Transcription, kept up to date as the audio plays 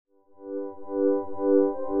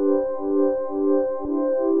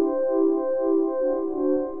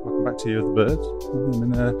to Year of the Bird. I'm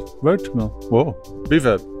in a road tunnel. Whoa.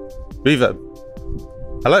 Reverb.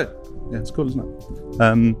 Hello. Yeah, it's cool, isn't it?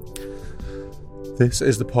 This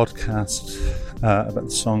is the podcast about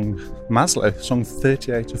the song Maslow, song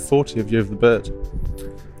 38 of 40 of Year of the Bird.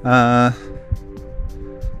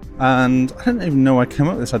 And I don't even know why I came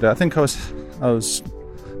up with this idea. I think I was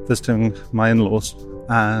visiting my in-laws,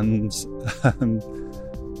 and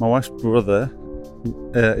my wife's brother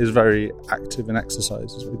is very active in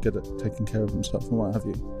exercise. He's very good at taking care of himself and what have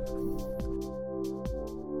you.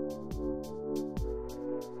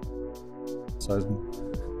 So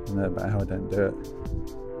I know about how I don't do it.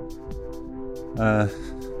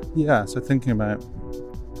 So thinking about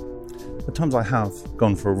the times I have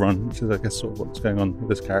gone for a run, which is I guess sort of what's going on with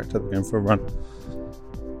this character, they're going for a run.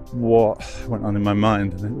 What went on in my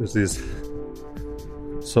mind, and it was these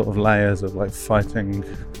sort of layers of like fighting,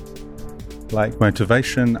 like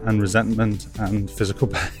motivation and resentment and physical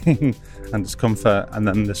pain and discomfort, and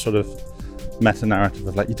then this sort of meta-narrative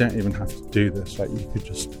of like, you don't even have to do this, like you could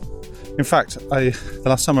just... In fact, the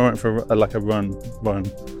last time I went for a run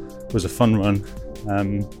was a fun run.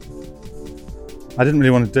 I didn't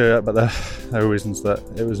really want to do it, but there were reasons that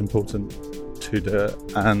it was important to do it,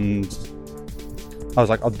 and I was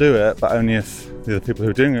like, I'll do it, but only if the other people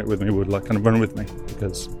who are doing it with me would like kind of run with me,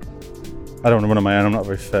 because I don't want to run on my own. I'm not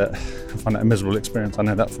very fit. I find it a miserable experience. I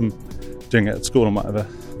know that from doing it at school and whatever.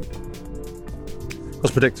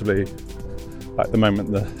 Because predictably, like the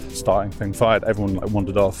moment the starting thing fired, everyone like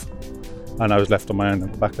wandered off, and I was left on my own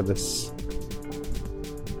at the back of this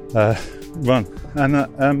run.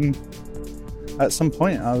 And at some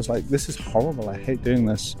point I was like, this is horrible, I hate doing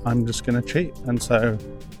this, I'm just going to cheat. And so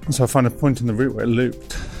I found a point in the route where it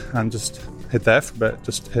looped and just hid there for a bit,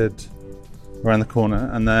 just hid around the corner.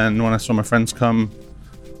 And then when I saw my friends come,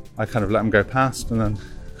 I kind of let them go past, and then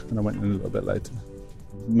I went in a little bit later.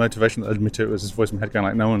 The motivation that led me to it was this voice in my head going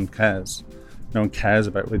like, no one cares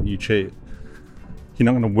about whether you cheat. You're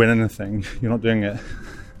not going to win anything, you're not doing it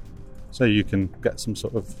so you can get some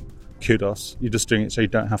sort of kudos, you're just doing it so you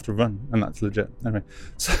don't have to run, and that's legit. Anyway,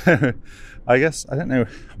 so I guess I don't know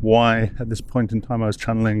why at this point in time I was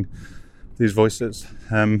channeling these voices.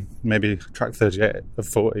 Maybe track 38 of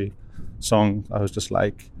 40 song, I was just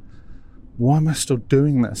like, why am I still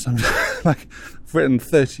doing this? I'm like, I've written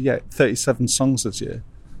 37 songs this year,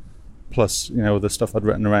 plus all the stuff I'd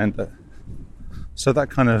written around it. So that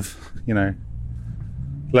kind of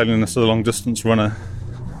loneliness of the long distance runner.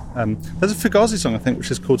 There's a Fugazi song, I think, which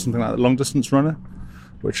is called something like The Long Distance Runner,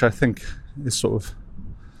 which I think is sort of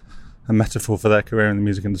a metaphor for their career in the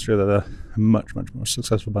music industry. They're a much, much more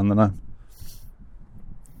successful band than I am.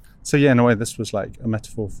 So yeah, in a way, this was like a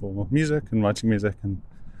metaphor for music and writing music and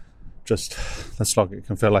just the slog it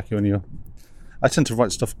can feel like when I tend to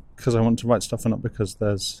write stuff because I want to write stuff and not because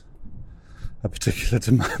there's a particular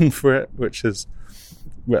demand for it, which is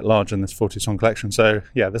writ large in this 40-song collection. So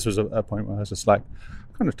yeah, this was a point where I was just like,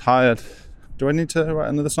 kind of tired. Do I need to write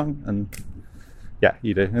another song? And yeah,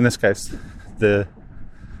 you do. In this case, the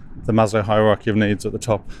Maslow hierarchy of needs at the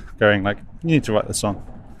top going like, you need to write this song.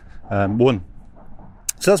 One.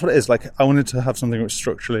 So that's what it is. Like, I wanted to have something which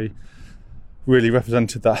structurally really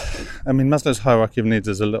represented that. I mean, Maslow's hierarchy of needs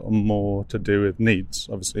is a little more to do with needs.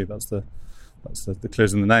 Obviously, that's the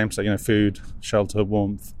clues in the name. So, food, shelter,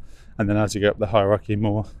 warmth. And then as you go up the hierarchy,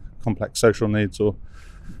 more complex social needs, or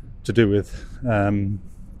to do with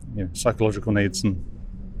psychological needs and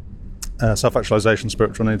self-actualization,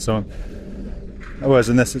 spiritual needs, so on. Whereas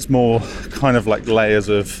in this, it's more kind of like layers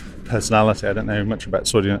of personality. I don't know much about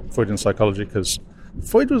Freudian psychology because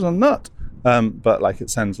Freud was a nut, but like it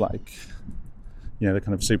sounds like the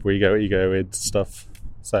kind of superego, stuff.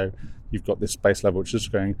 So you've got this base level which is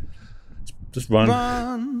just going, just run,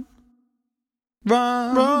 run,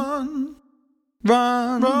 run, run,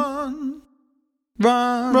 run, run,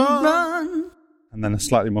 run, run. And then a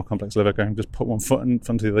slightly more complex lever going, just put one foot in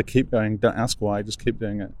front of the other, keep going, don't ask why, just keep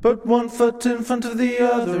doing it. Put one foot in front of the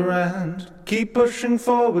other and keep pushing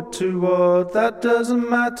forward toward, that doesn't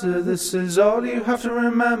matter, this is all you have to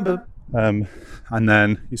remember. And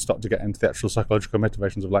then you start to get into the actual psychological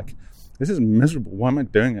motivations of like, this is miserable, why am I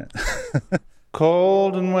doing it?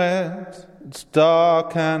 Cold and wet, it's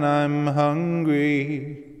dark and I'm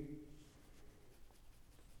hungry.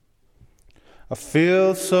 I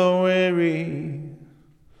feel so weary.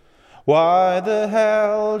 Why the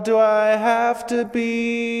hell do I have to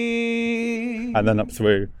be? And then up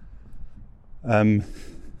through, you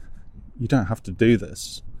don't have to do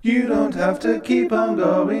this. You don't have to keep on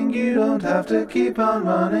going, you don't have to keep on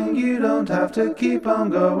running, you don't have to keep on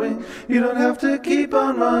going, you don't have to keep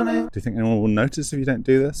on running. Do you think anyone will notice if you don't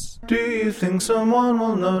do this? Do you think someone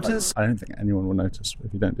will notice? I don't think anyone will notice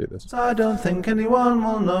if you don't do this. I don't think anyone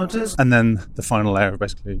will notice. And then the final layer of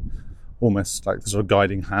basically almost like the sort of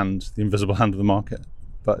guiding hand, the invisible hand of the market,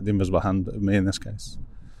 but the invisible hand of me in this case.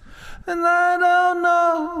 And I don't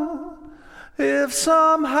know if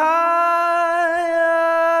some higher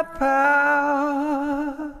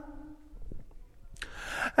power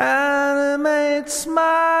animates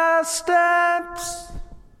my steps,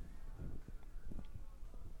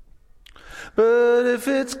 but if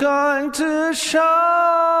it's going to show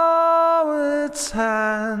its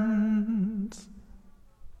hand,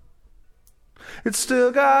 it's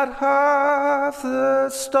still got half the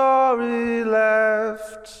story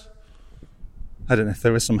left. I don't know if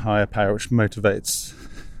there is some higher power which motivates,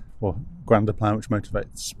 or grander plan which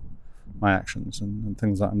motivates my actions and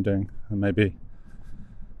things that I'm doing. And maybe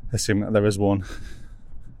assuming that there is one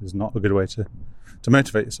is not a good way to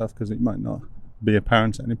motivate yourself, because it might not be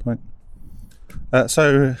apparent at any point.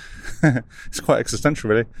 So it's quite existential,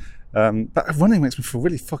 really. But running makes me feel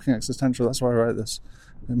really fucking existential. That's why I wrote this.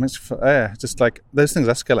 It makes me feel, just like those things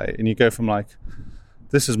escalate, and you go from like,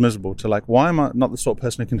 this is miserable, to like, why am I not the sort of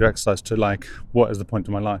person who can do exercise, to like, what is the point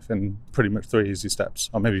of my life, in pretty much 3 easy steps,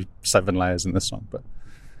 or maybe 7 layers in this song. But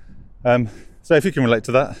so if you can relate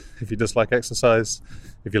to that, if you dislike exercise,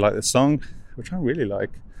 if you like this song, which I really like,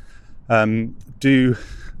 do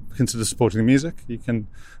consider supporting the music. You can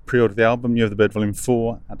pre-order the album Year of the Bird Volume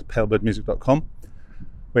 4 at palebirdmusic.com,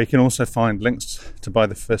 where you can also find links to buy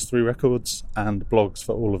the first 3 records and blogs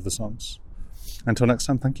for all of the songs. Until next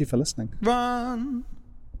time, thank you for listening. Run,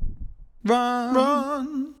 run,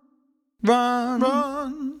 run, run,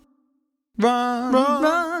 run,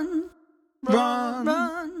 run, run,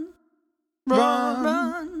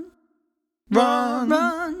 run, run, run,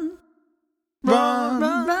 run, run,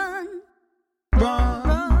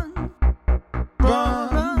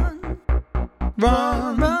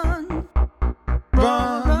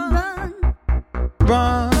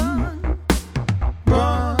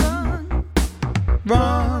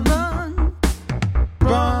 run,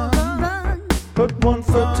 run, put one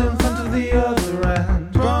foot in front of the other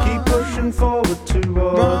and keep pushing forward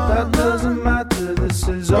toward. That doesn't matter, this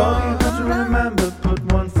is all you have to remember. Put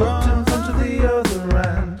one foot in front of the other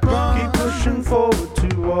and keep pushing forward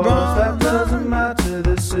toward. That doesn't matter,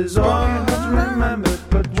 this is all you have to remember.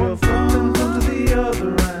 Put your foot in front of the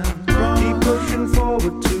other and keep pushing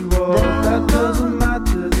forward toward. That doesn't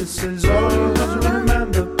matter, this is all you have to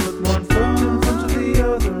remember. Put one foot in front of the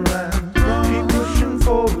other and keep pushing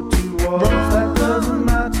forward toward. That doesn't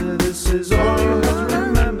matter, this is all you have to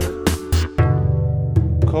remember.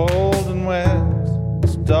 Cold and wet,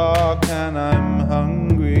 it's dark and I'm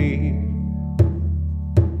hungry.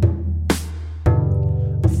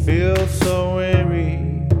 I feel so weary.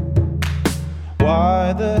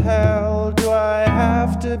 Why the hell do I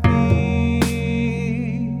have to be?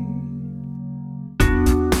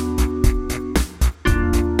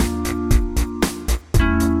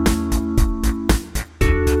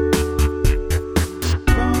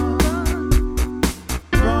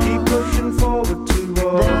 Keep pushing forward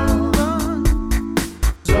toward.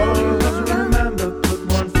 So you have to remember, put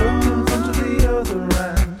one foot in front of the other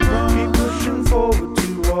and keep pushing forward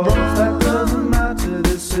toward. That doesn't matter,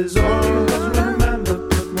 this is all you have to remember.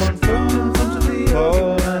 Put one foot in front of the other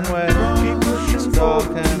and keep pushing forward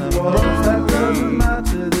toward. That doesn't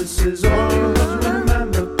matter, this is all you have to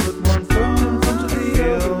remember. Put one foot in front of the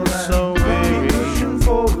other and keep pushing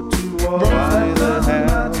forward toward. That doesn't matter,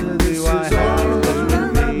 this is all you have to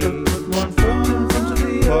remember. Put one foot in front of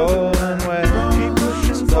the other and keep pushing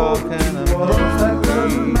forward toward. That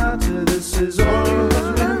doesn't matter, this is all you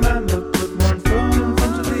have to remember. Put one foot in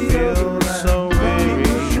front of the other and keep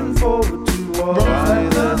pushing forward toward. That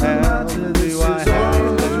doesn't matter, this is all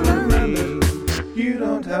you have to remember. You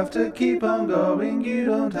don't have to keep on going, you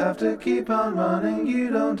don't have to keep on running, you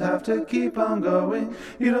don't have to keep on going,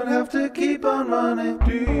 you don't have to keep on running.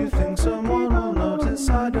 Do you think someone will notice?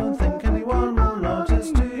 I don't think anyone will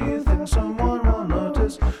notice. Do you think someone will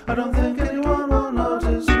notice? I don't think anyone will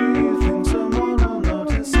notice. Do you think someone will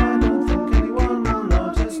notice? I don't think anyone will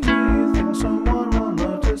notice. Do you think someone will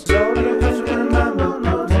notice? So you have to remember,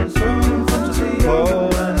 notice. In front of the other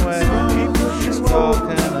and keep pushing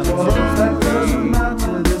forward. That doesn't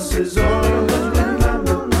matter, this is all you have to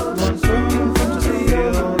remember. One foot in front of the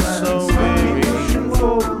other and keep pushing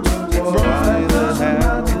forward. That doesn't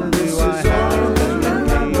matter, this is all you have to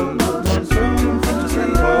remember.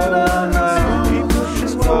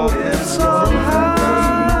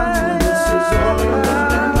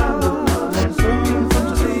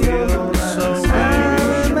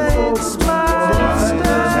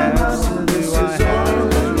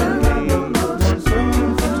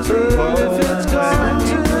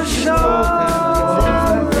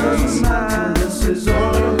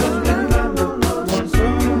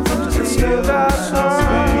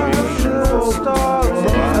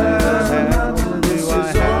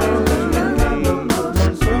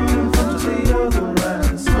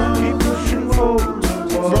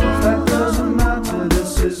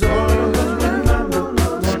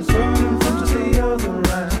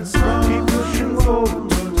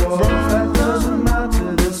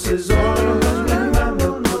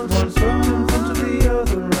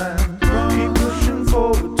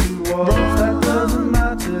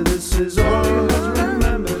 far.